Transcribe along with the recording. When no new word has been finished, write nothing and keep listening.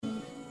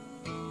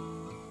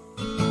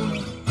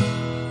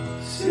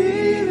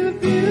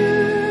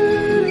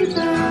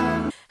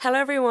Hello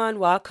everyone,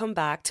 welcome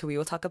back to We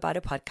Will Talk About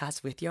It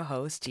podcast with your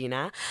host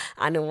Gina,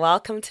 and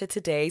welcome to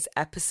today's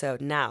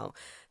episode. Now,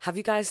 have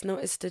you guys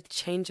noticed a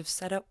change of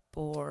setup,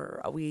 or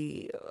are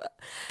we...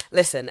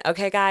 Listen,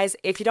 okay guys,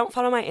 if you don't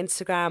follow my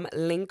Instagram,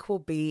 link will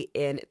be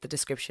in the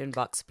description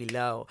box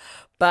below,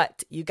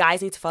 but you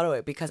guys need to follow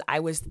it because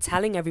I was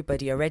telling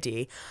everybody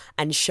already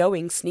and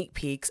showing sneak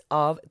peeks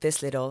of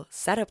this little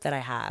setup that I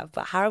have.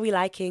 But how are we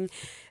liking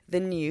the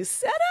new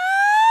setup?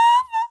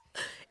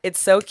 It's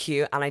so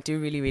cute and I do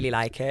really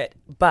like it.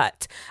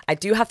 But I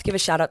do have to give a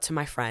shout out to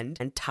my friend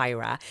and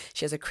Tyra.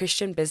 She has a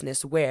Christian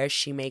business where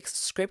she makes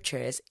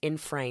scriptures in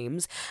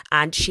frames,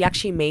 and she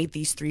actually made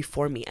these 3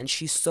 for me, and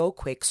she's so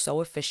quick,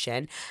 so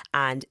efficient,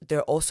 and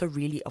they're also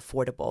really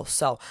affordable.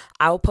 So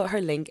I will put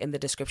her link in the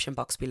description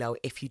box below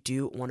if you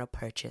do want to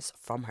purchase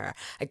from her.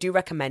 I do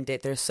recommend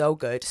it. They're so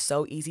good,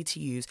 so easy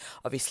to use,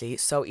 obviously,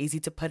 so easy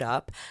to put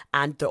up,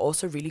 and they're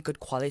also really good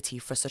quality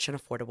for such an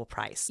affordable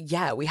price.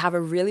 Yeah, we have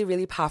a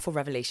really powerful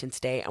revelation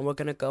today, and we're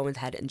going to go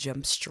ahead and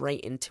jump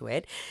straight into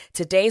it.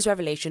 Today's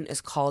revelation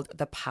is called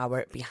The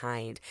Power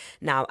Behind.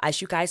 Now,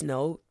 as you guys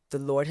know, the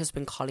Lord has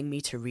been calling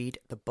me to read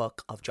the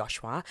book of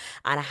Joshua,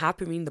 and I have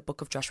been reading the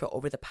book of Joshua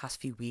over the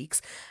past few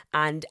weeks.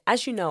 And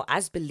as you know,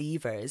 as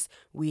believers,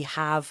 we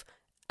have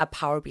a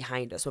power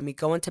behind us. When we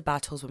go into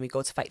battles, when we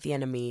go to fight the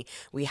enemy,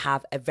 we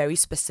have a very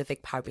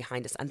specific power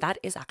behind us, and that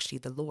is actually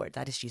the Lord.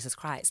 That is Jesus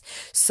Christ.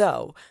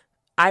 So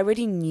I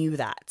already knew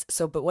that.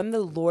 But when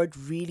the Lord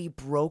really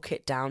broke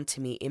it down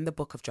to me in the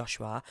book of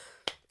Joshua,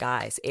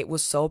 guys, it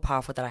was so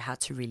powerful that I had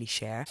to really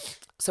share.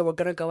 So we're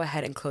going to go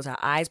ahead and close our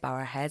eyes, bow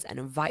our heads, and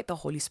invite the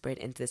Holy Spirit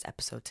into this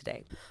episode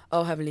today.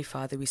 Oh, Heavenly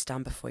Father, we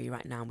stand before you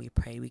right now and we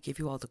pray. We give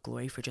you all the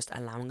glory for just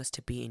allowing us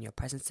to be in your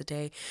presence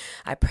today.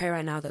 I pray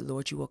right now that,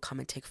 Lord, you will come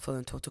and take full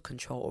and total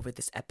control over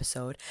this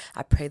episode.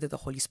 I pray that the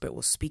Holy Spirit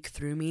will speak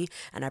through me,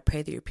 and I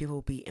pray that your people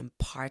will be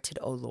imparted,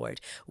 oh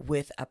Lord,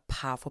 with a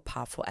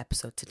powerful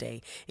episode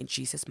today. In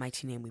Jesus'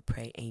 mighty name we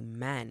pray,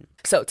 amen.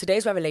 So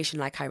today's revelation,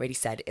 like I already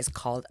said, is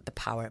called The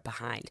Power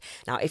Behind.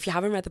 Now, if you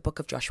haven't read the book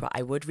of Joshua,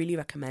 I would really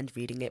recommend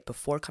reading it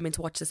before coming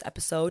to watch this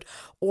episode,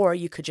 or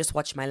you could just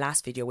watch my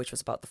last video, which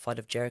was about the flood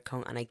of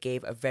Jericho, and I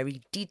gave a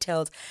very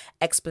detailed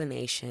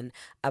explanation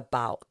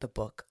about the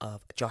book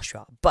of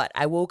Joshua. But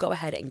I will go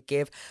ahead and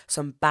give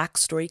some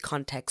backstory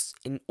context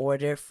in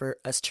order for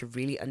us to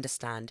really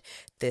understand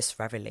this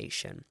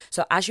revelation.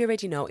 So as you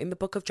already know, in the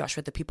book of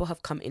Joshua, the people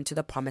have come into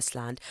the promised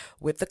land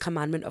with the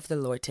commandment of the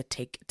Lord to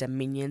take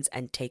dominions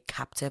and take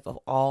captive of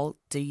all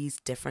these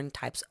different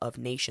types of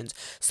nations,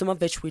 some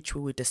of which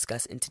we will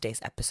discuss in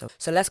today's episode.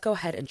 So let's go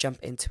ahead and jump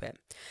into it.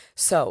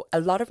 So a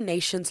lot of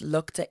nations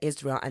looked at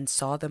Israel and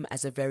saw them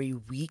as a very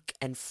weak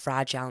and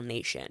fragile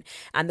nation.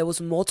 And there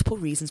was multiple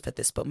reasons for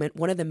this, but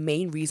one of the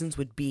main reasons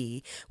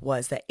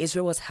was that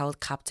Israel was held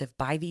captive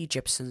by the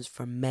Egyptians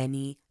for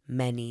many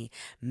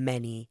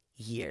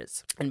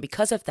years. And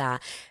because of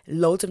that,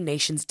 loads of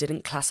nations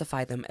didn't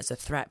classify them as a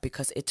threat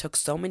because it took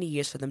so many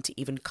years for them to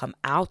even come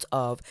out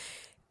of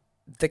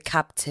the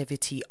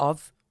captivity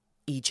of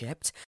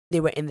Egypt. They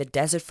were in the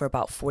desert for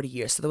about 40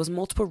 years. So there was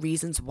multiple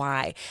reasons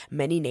why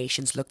many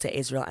nations looked at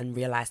Israel and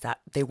realized that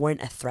they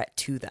weren't a threat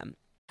to them.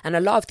 And a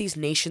lot of these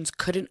nations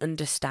couldn't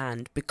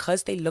understand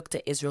because they looked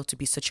at Israel to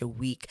be such a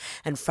weak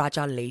and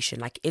fragile nation.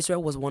 Like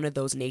Israel was one of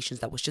those nations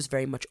that was just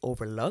very much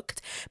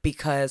overlooked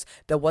because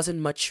there wasn't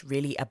much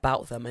really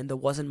about them and there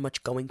wasn't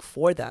much going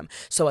for them.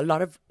 So a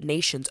lot of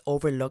nations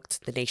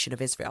overlooked the nation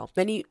of Israel.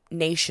 Many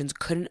nations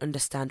couldn't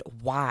understand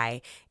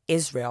why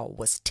Israel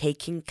was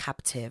taking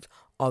captive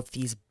of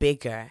these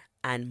bigger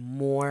and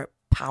more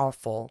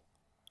powerful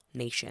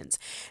nations.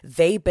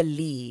 They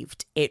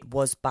believed it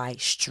was by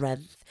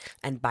strength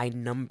and by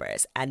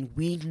numbers, and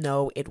we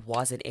know it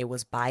wasn't. It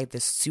was by the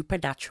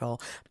supernatural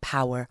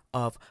power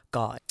of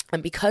God.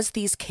 And because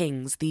these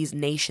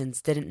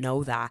nations didn't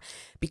know that,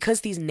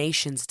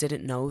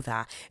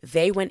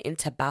 they went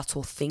into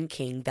battle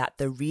thinking that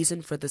the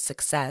reason for the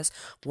success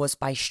was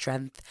by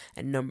strength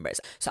and numbers.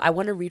 So I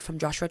want to read from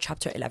Joshua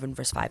chapter 11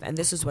 verse 5, and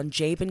this is when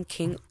Jabin,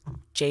 king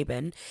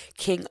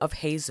of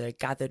Hazor,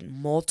 gathered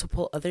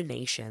multiple other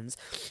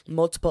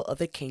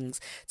kings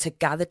to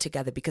gather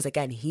together, because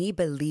again, he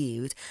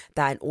believed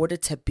that in order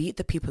to beat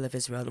the people of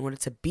Israel, in order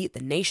to beat the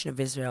nation of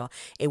Israel,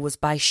 it was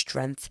by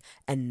strength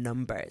and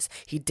numbers.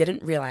 He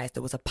didn't realize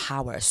there was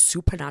a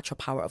supernatural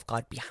power of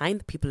God behind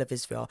the people of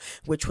Israel,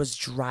 which was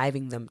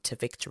driving them to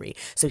victory.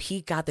 So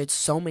he gathered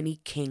so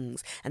many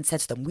kings and said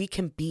to them, we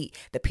can beat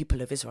the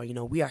people of Israel. You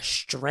know, we are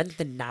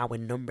strengthened now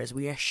in numbers.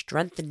 We are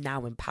strengthened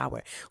now in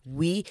power.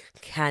 We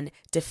can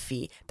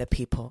defeat the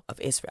people of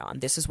Israel.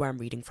 And this is where I'm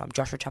reading from,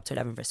 Joshua chapter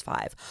 11 verse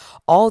 5.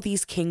 All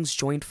these kings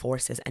joined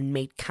forces and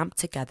made camp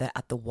together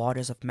at the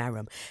waters of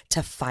Merom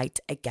to fight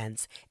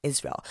against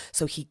Israel.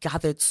 So he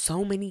gathered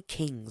so many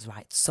kings,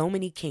 right? So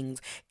many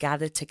kings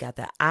gathered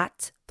together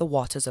at the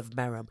waters of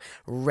Merom,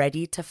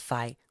 ready to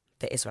fight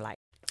the Israelites.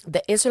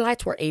 The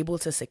Israelites were able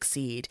to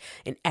succeed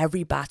in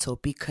every battle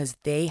because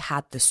they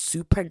had the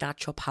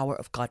supernatural power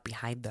of God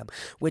behind them,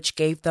 which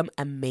gave them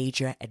a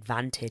major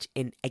advantage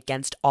in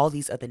against all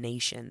these other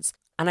nations.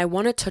 And I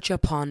want to touch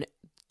upon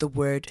the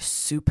word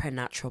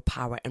supernatural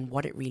power and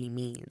what it really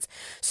means.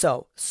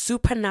 So,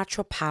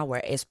 supernatural power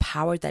is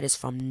power that is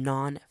from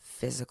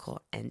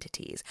non-physical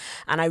entities.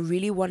 And I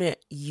really want to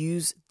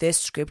use this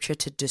scripture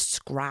to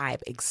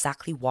describe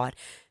exactly what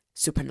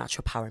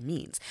supernatural power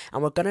means.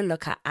 And we're going to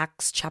look at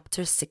Acts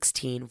chapter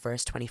 16,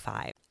 verse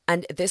 25.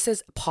 And this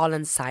is Paul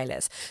and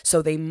Silas.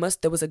 So there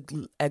was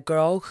a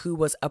girl who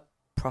was a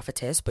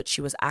prophetess, but she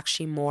was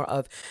actually more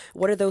of,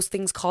 what are those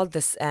things called?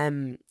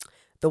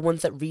 The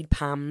ones that read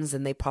palms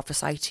and they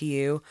prophesy to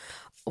you.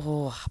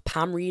 Oh,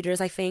 palm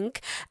readers, I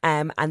think.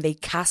 And they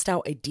cast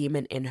out a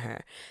demon in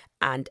her.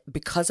 And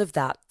because of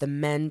that, the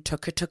men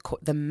took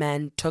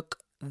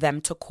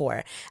them to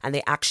court, and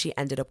they actually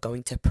ended up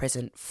going to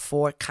prison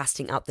for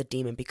casting out the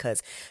demon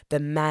because the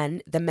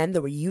men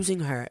that were using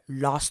her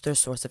lost their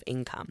source of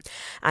income.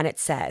 And it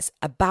says,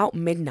 about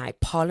midnight,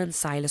 Paul and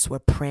Silas were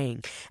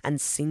praying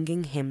and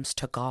singing hymns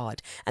to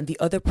God, and the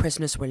other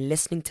prisoners were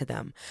listening to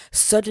them.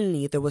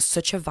 Suddenly, there was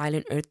such a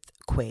violent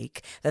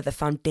earthquake that the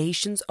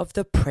foundations of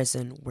the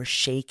prison were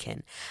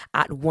shaken.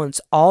 At once,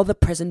 all the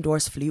prison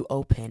doors flew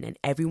open and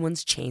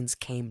everyone's chains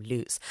came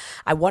loose.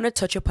 I want to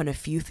touch upon a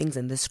few things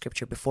in this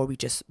scripture before we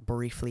just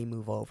briefly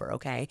move over,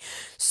 okay?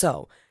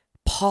 So,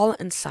 Paul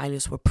and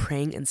Silas were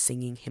praying and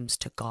singing hymns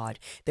to God.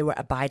 They were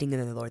abiding in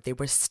the Lord. They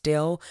were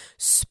still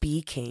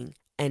speaking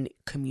and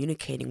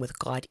communicating with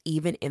God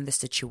even in the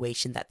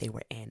situation that they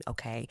were in,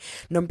 okay?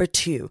 Number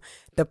 2,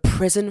 the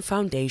prison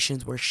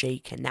foundations were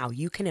shaken. Now,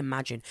 you can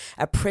imagine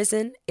a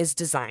prison is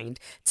designed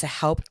to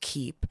help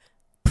keep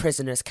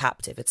prisoners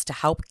captive. It's to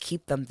help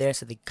keep them there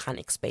so they can't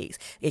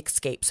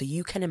escape. So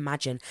you can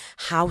imagine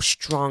how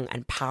strong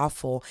and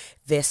powerful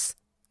this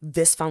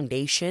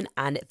foundation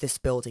and this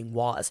building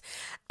was.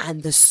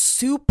 And the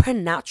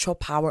supernatural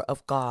power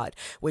of God,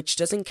 which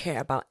doesn't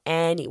care about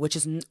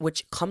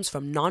which comes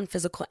from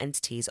non-physical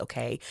entities,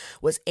 okay,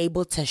 was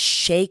able to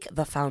shake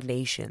the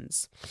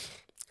foundations.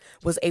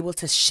 Was able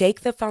to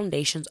shake the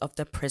foundations of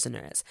the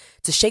prisoners,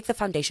 to shake the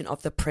foundation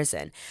of the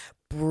prison,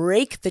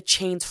 break the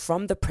chains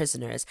from the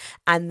prisoners,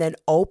 and then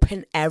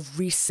open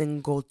every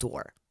single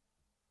door.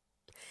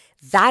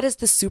 That is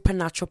the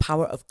supernatural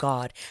power of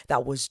God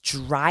that was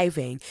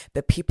driving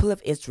the people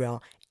of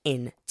Israel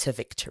into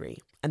victory.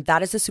 And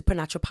that is the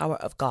supernatural power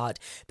of God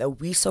that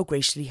we so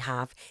graciously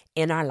have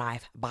in our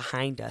life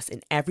behind us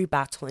in every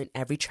battle, in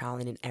every trial,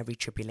 and in every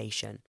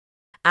tribulation.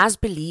 As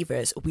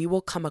believers, we will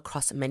come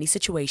across many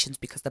situations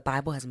because the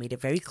Bible has made it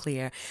very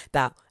clear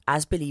that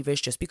as believers,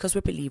 just because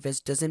we're believers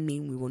doesn't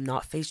mean we will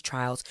not face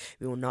trials,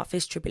 we will not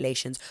face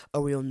tribulations,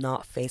 or we will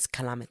not face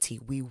calamity.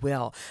 We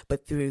will,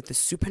 but through the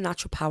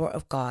supernatural power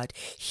of God,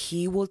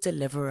 He will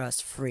deliver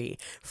us free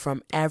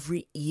from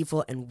every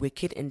evil and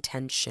wicked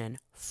intention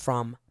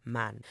from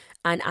man.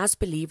 And as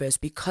believers,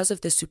 because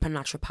of the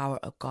supernatural power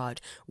of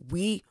God,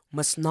 we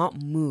must not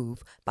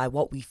move by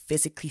what we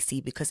physically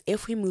see, because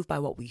if we move by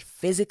what we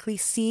physically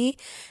see,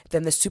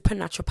 then the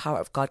supernatural power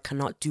of God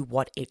cannot do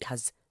what it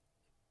has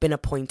been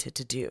appointed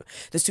to do.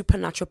 The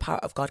supernatural power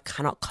of God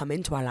cannot come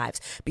into our lives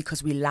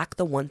because we lack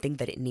the one thing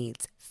that it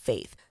needs: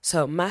 faith.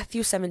 So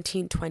Matthew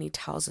 17:20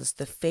 tells us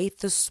the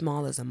faith as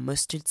small as a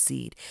mustard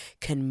seed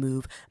can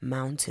move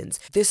mountains.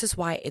 This is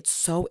why it's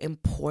so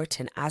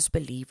important as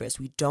believers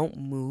we don't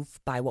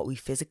move by what we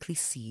physically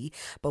see,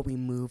 but we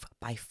move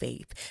by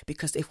faith.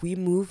 Because if we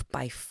move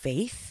by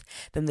faith,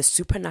 then the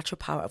supernatural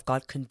power of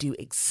God can do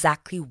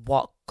exactly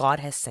what God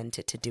has sent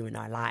it to do in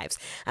our lives.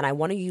 And I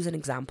want to use an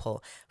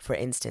example, for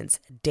instance,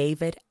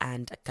 David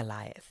and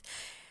Goliath.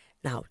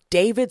 Now,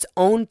 David's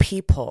own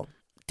people,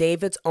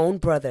 David's own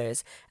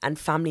brothers and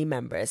family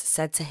members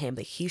said to him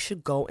that he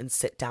should go and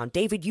sit down.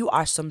 David, you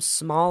are some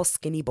small,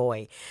 skinny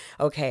boy,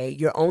 okay?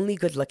 You're only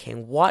good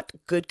looking. What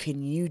good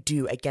can you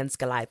do against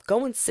Goliath?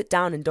 Go and sit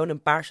down and don't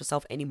embarrass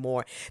yourself any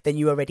more than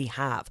you already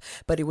have.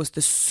 But it was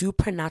the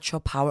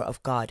supernatural power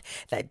of God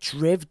that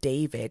drove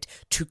David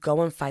to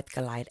go and fight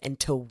Goliath and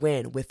to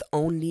win with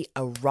only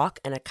a rock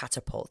and a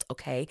catapult,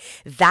 okay?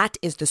 That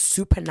is the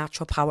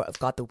supernatural power of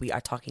God that we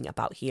are talking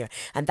about here.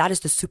 And that is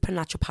the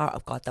supernatural power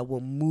of God that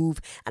will move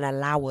and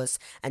allow us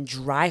and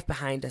drive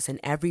behind us in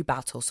every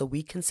battle so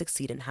we can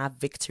succeed and have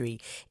victory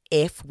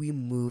if we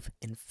move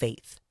in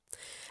faith.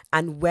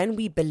 And when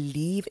we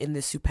believe in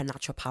the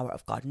supernatural power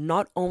of God,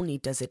 not only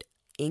does it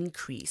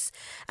increase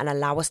and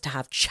allow us to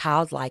have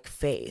childlike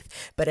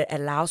faith, but it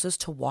allows us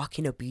to walk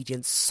in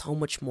obedience so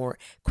much more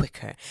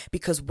quicker.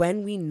 Because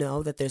when we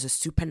know that there's a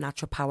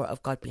supernatural power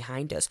of God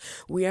behind us,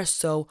 we are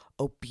so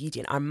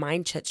obedient. Our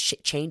mindset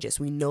changes.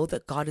 We know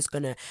that God is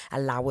going to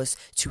allow us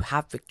to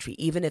have victory.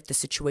 Even if the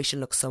situation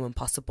looks so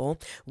impossible,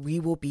 we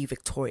will be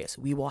victorious.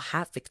 We will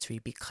have victory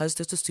because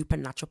there's a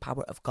supernatural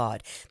power of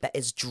God that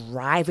is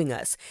driving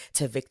us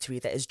to victory,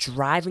 that is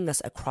driving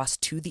us across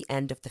to the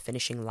end of the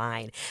finishing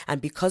line. And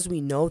because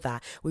we know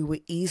that, we will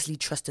easily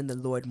trust in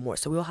the Lord more.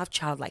 So we'll have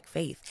childlike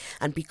faith.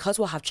 And because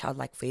we'll have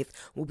childlike faith,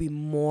 we'll be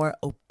more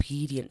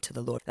obedient to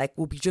the Lord. Like,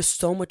 we'll be just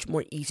so much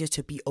more easier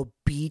to be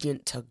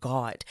obedient to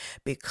God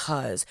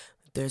because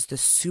there's the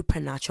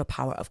supernatural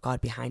power of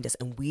God behind us.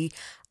 And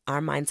our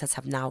mindsets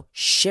have now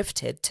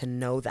shifted to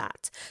know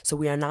that. So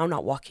we are now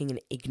not walking in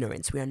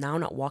ignorance. We are now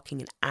not walking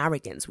in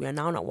arrogance. We are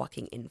now not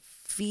walking in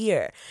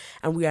fear.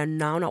 And we are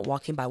now not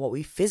walking by what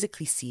we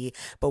physically see,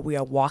 but we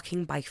are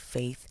walking by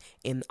faith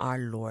in our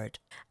Lord.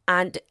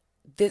 And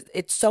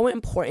it's so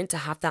important to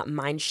have that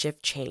mind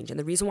shift change. And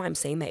the reason why I'm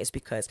saying that is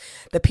because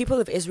the people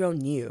of Israel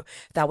knew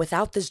that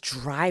without this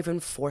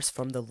driving force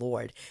from the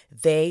Lord,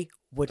 they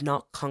would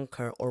not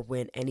conquer or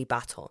win any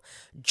battle.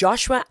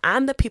 Joshua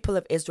and the people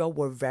of Israel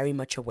were very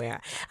much aware.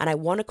 And I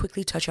want to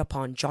quickly touch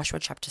upon Joshua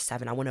chapter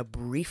 7. I want to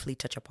briefly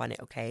touch upon it,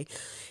 okay?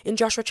 In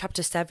Joshua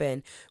chapter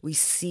 7, we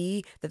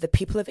see that the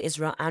people of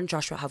Israel and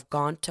Joshua have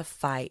gone to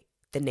fight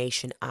the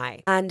nation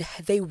Ai. And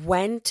they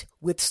went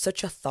with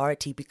such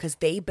authority because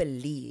they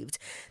believed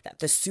that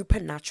the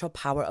supernatural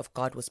power of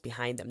God was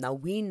behind them. Now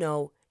we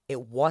know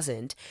it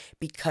wasn't,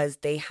 because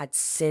they had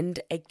sinned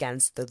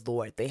against the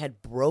Lord. They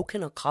had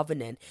broken a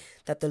covenant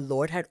that the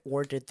Lord had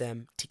ordered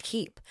them to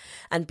keep.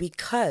 And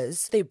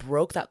because they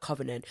broke that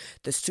covenant,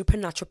 the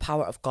supernatural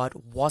power of God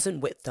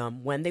wasn't with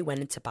them when they went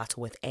into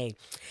battle with Ai.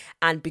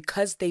 And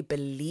because they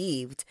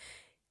believed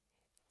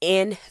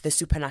in the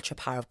supernatural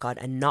power of God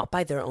and not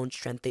by their own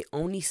strength, they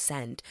only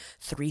sent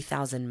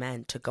 3,000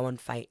 men to go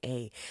and fight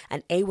Ai.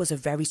 And Ai was a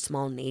very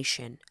small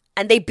nation.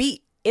 And they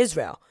beat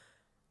Israel.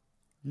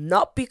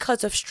 Not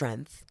because of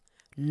strength,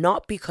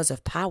 not because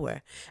of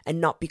power, and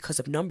not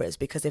because of numbers.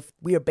 Because if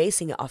we are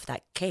basing it off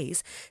that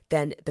case,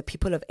 then the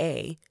people of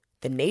Ai,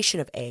 the nation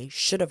of Ai,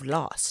 should have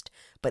lost.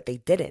 But they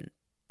didn't.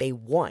 They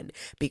won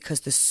because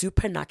the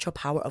supernatural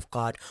power of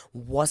God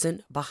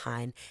wasn't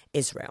behind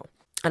Israel.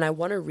 And I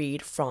want to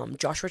read from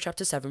Joshua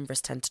chapter 7,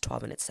 verse 10 to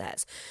 12, and it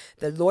says,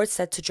 "The Lord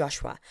said to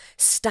Joshua,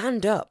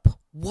 'Stand up.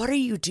 What are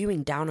you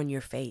doing down on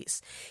your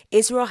face?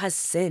 Israel has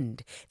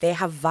sinned. They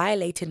have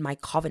violated my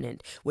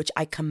covenant, which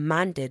I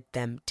commanded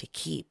them to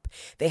keep.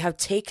 They have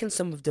taken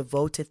some of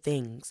devoted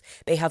things.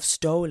 They have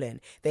stolen.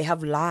 They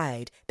have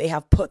lied. They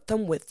have put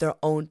them with their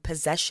own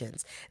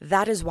possessions.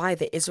 That is why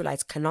the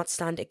Israelites cannot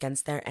stand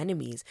against their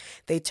enemies.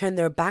 They turn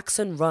their backs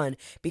and run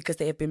because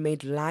they have been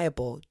made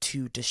liable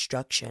to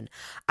destruction.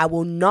 I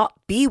will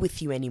not be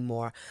with you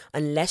anymore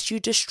unless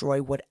you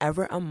destroy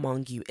whatever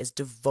among you is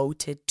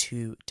devoted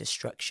to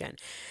destruction.'"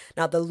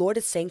 Now the Lord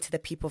is saying to the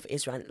people of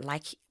Israel,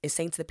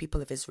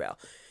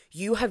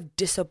 you have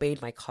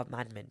disobeyed my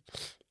commandment.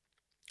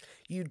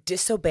 You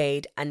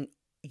disobeyed and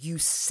you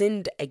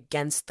sinned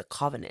against the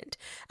covenant.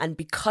 And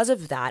because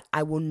of that,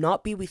 I will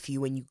not be with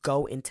you when you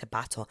go into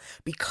battle.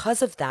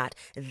 Because of that,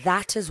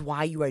 that is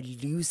why you are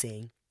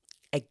losing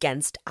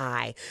against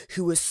Ai,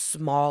 who is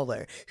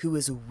smaller, who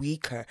is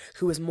weaker,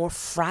 who is more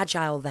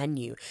fragile than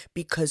you,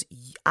 because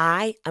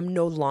I am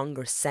no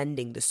longer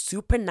sending the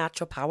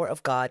supernatural power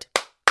of God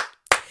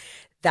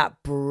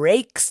that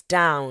breaks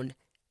down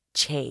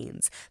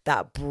chains,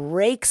 that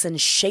breaks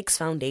and shakes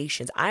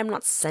foundations. I am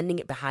not sending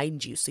it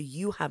behind you. So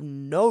you have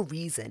no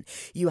reason,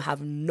 you have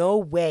no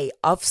way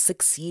of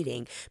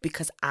succeeding,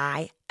 because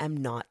I am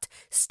not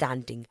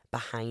standing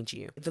behind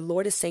you. The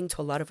Lord is saying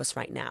to a lot of us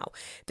right now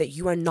that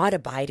you are not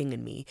abiding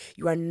in me.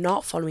 You are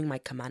not following my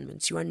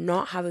commandments. You are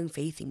not having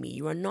faith in me.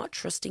 You are not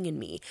trusting in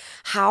me.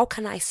 How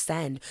can I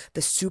send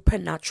the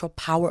supernatural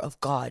power of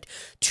God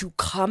to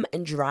come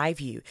and drive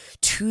you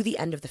to the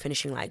end of the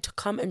finishing line, to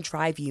come and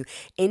drive you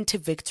into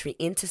victory,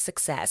 into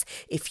success,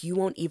 if you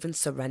won't even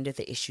surrender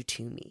the issue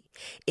to me,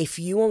 if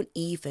you won't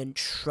even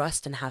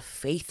trust and have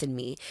faith in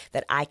me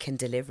that I can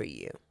deliver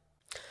you?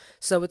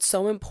 So it's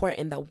so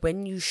important that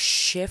when you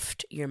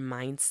shift your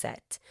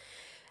mindset,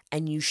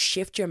 and you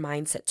shift your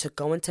mindset to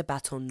go into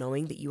battle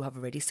knowing that you have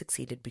already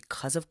succeeded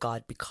because of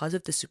God, because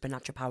of the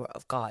supernatural power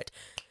of God,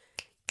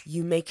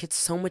 you make it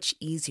so much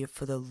easier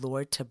for the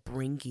Lord to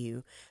bring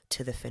you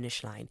to the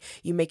finish line.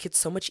 You make it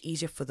so much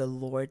easier for the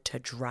Lord to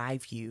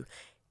drive you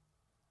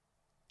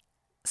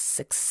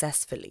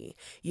successfully.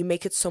 You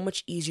make it so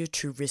much easier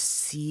to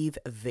receive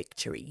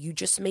victory. You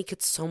just make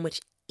it so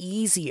much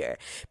easier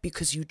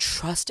because you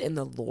trust in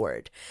the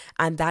Lord.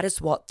 And that is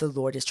what the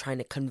Lord is trying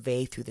to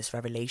convey through this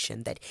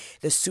revelation, that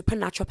the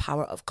supernatural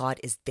power of God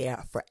is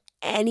there for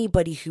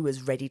anybody who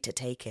is ready to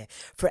take it,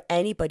 for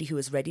anybody who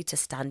is ready to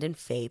stand in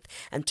faith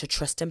and to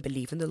trust and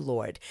believe in the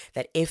Lord,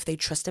 that if they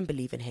trust and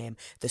believe in him,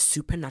 the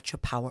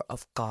supernatural power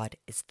of God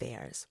is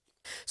theirs.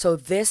 So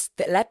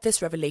let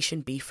this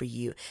revelation be for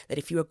you, that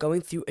if you are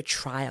going through a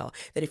trial,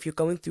 that if you're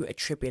going through a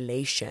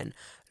tribulation,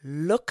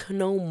 look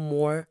no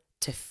more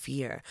to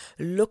fear.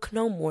 Look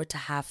no more to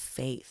have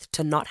faith,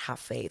 to not have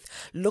faith.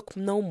 Look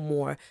no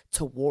more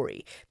to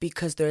worry,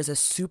 because there is a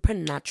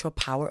supernatural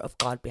power of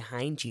God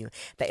behind you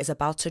that is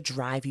about to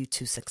drive you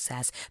to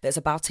success, that is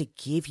about to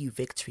give you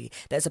victory,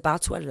 that is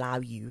about to allow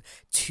you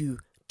to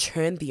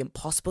turn the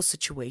impossible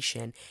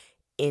situation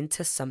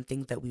into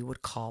something that we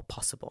would call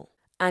possible.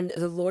 And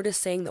the Lord is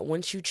saying that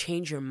once you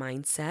change your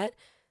mindset,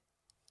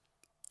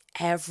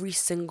 every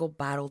single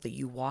battle that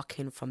you walk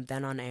in from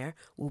then on air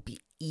will be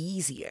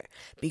easier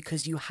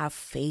because you have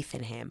faith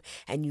in him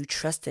and you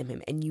trust in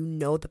him and you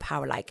know the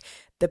power. Like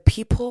the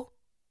people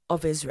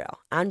of Israel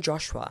and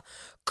Joshua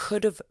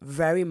could have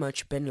very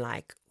much been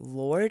like,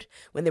 Lord,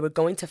 when they were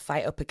going to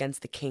fight up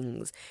against the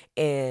kings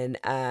in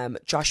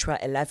Joshua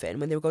 11,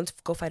 when they were going to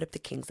go fight up the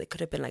kings, they could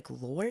have been like,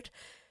 Lord,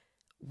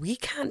 we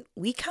can't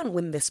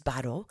win this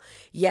battle.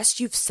 Yes,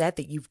 you've said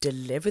that you've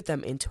delivered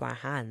them into our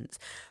hands,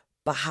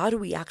 but how do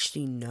we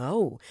actually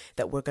know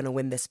that we're going to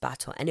win this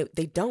battle? And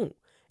they don't.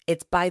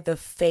 It's by the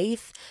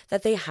faith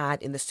that they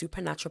had in the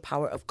supernatural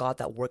power of God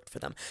that worked for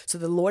them. So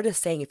the Lord is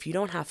saying, if you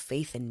don't have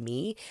faith in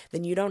me,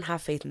 then you don't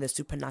have faith in the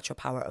supernatural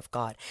power of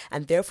God.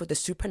 And therefore, the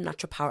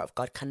supernatural power of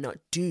God cannot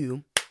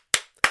do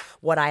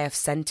what I have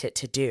sent it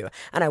to do.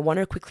 And I want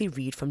to quickly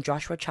read from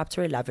Joshua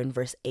chapter 11,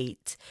 verse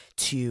 8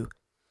 to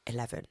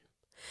 11.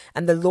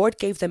 And the Lord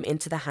gave them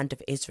into the hand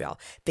of Israel.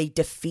 They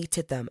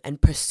defeated them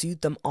and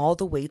pursued them all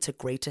the way to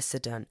Greater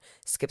Sidon.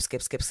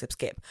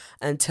 Skip,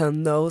 until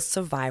no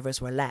survivors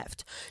were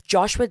left.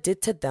 Joshua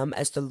did to them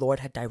as the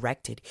Lord had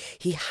directed.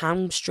 He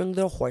hamstrung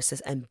their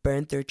horses and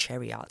burned their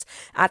chariots.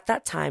 At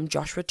that time,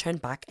 Joshua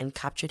turned back and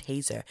captured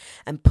Hazor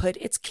and put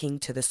its king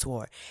to the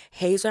sword.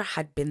 Hazor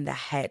had been the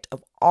head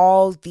of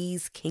all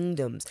these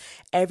kingdoms.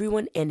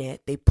 Everyone in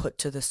it they put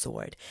to the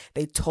sword.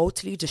 They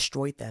totally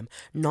destroyed them,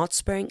 not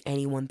sparing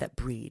anyone that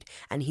breathed,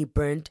 and he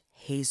burned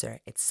Hazor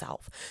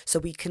itself. So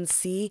we can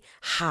see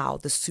how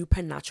the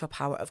supernatural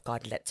power of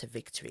God led to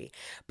victory.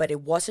 But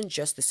it wasn't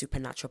just the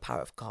supernatural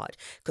power of God,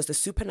 because the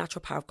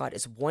supernatural power of God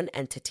is one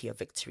entity of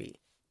victory.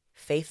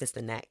 Faith is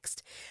the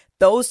next.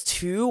 Those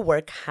two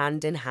work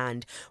hand in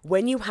hand.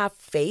 When you have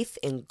faith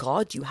in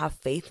God, you have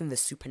faith in the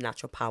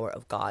supernatural power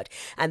of God.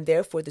 And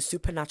therefore, the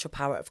supernatural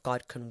power of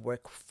God can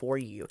work for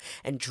you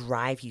and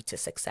drive you to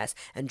success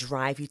and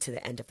drive you to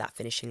the end of that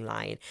finishing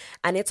line.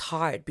 And it's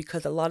hard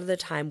because a lot of the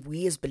time,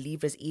 we as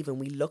believers, even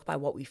we look by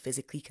what we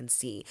physically can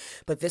see.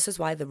 But this is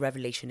why the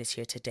revelation is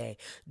here today.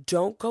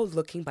 Don't go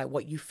looking by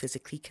what you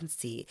physically can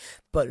see,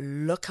 but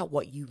look at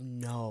what you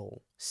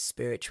know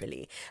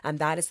spiritually. And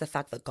that is the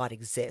fact that God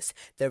exists.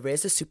 There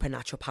is a supernatural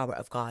power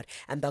of God,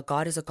 and that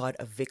God is a God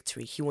of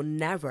victory. He will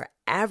never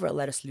ever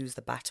let us lose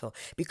the battle,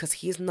 because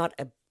he is not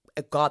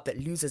a God that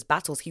loses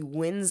battles. He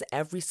wins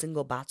every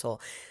single battle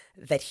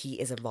that he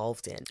is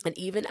involved in. And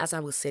even as I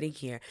was sitting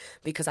here,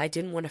 because I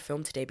didn't want to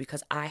film today,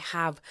 because I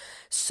have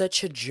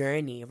such a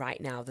journey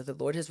right now that the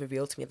Lord has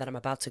revealed to me that I'm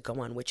about to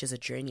go on, which is a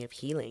journey of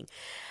healing.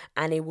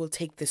 And it will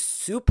take the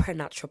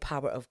supernatural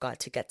power of God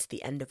to get to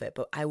the end of it.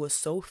 But I was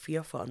so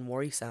fearful and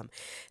worrisome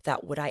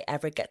that would I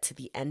ever get to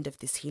the end of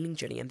this healing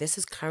journey? And this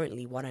is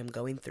currently what I'm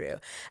going through.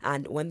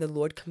 And when the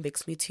Lord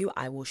convicts me to,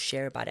 I will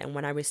share about it. And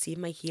when I receive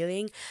my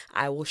healing,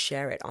 I will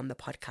share it on the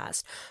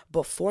podcast.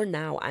 But for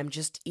now, I'm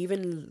just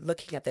even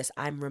looking at this,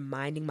 I'm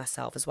reminding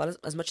myself, as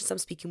much as I'm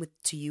speaking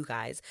to you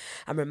guys,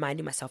 I'm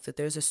reminding myself that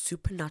there's a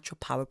supernatural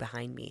power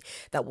behind me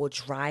that will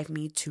drive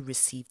me to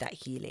receive that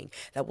healing,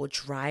 that will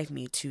drive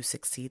me to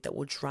succeed, that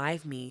will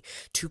drive me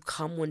to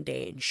come one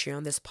day and share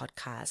on this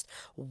podcast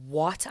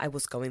what I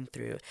was going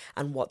through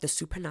and what the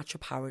supernatural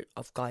power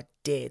of God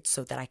did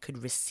so that I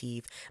could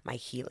receive my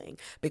healing.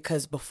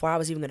 Because before I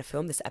was even going to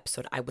film this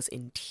episode, I was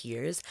in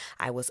tears.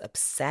 I was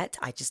upset.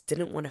 I just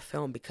didn't want to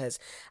film because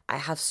I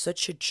have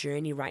such a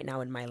journey right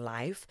now in my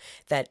life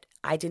that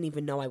I didn't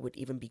even know I would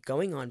even be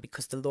going on,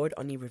 because the Lord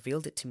only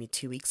revealed it to me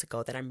 2 weeks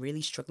ago that I'm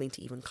really struggling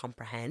to even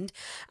comprehend.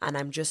 And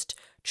I'm just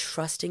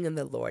trusting in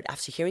the Lord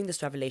after hearing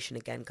this revelation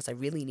again, because I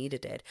really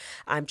needed it.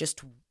 I'm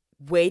just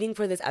waiting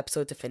for this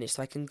episode to finish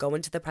so I can go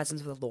into the presence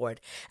of the Lord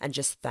and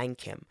just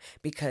thank him,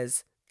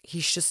 because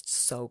he's just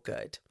so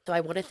good. So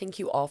I want to thank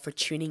you all for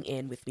tuning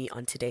in with me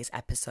on today's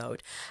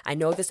episode. I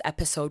know this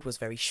episode was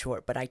very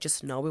short, but I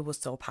just know it was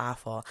so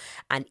powerful.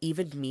 And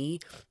even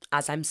me,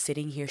 as I'm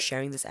sitting here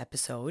sharing this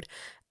episode,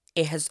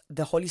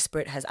 the Holy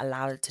Spirit has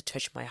allowed it to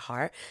touch my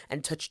heart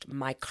and touched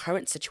my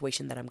current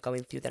situation that I'm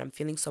going through, that I'm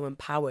feeling so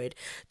empowered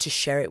to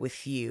share it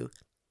with you.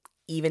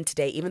 Even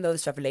today, even though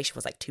this revelation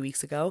was like 2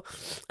 weeks ago,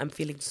 I'm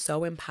feeling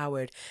so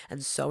empowered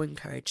and so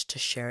encouraged to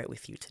share it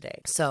with you today.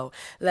 So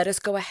let us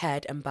go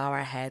ahead and bow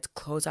our heads,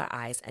 close our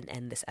eyes, and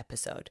end this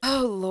episode.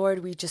 Oh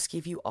Lord, we just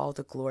give you all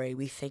the glory.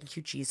 We thank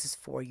you, Jesus,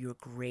 for your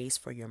grace,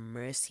 for your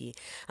mercy,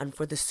 and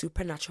for the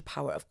supernatural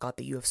power of God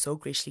that you have so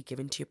graciously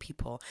given to your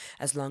people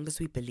as long as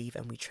we believe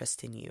and we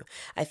trust in you.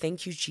 I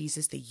thank you,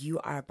 Jesus, that you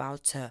are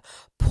about to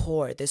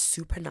pour this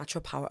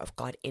supernatural power of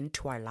God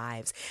into our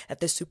lives,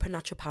 that the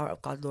supernatural power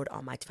of God, Lord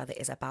Almighty Father,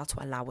 is about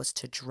to allow us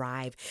to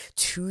drive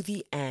to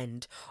the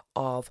end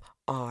of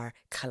our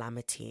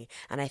calamity.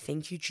 And I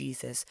thank you,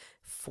 Jesus,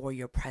 for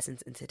your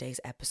presence in today's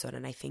episode.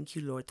 And I thank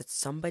you, Lord, that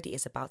somebody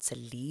is about to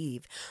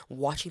leave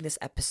watching this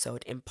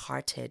episode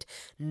imparted,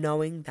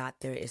 knowing that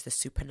there is the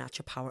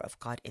supernatural power of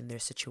God in their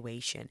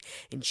situation.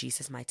 In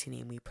Jesus' mighty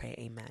name we pray,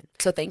 amen.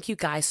 So thank you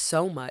guys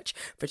so much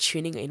for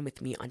tuning in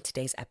with me on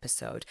today's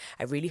episode.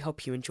 I really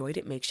hope you enjoyed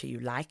it. Make sure you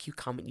like, you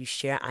comment, you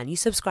share, and you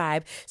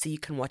subscribe so you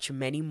can watch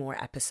many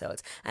more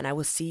episodes. And I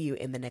will see you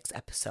in the next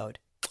episode.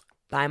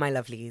 Bye, my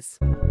lovelies.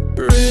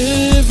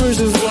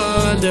 Rivers of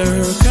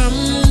wonder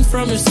come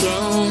from his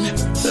throne.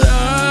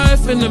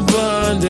 Life in abundance.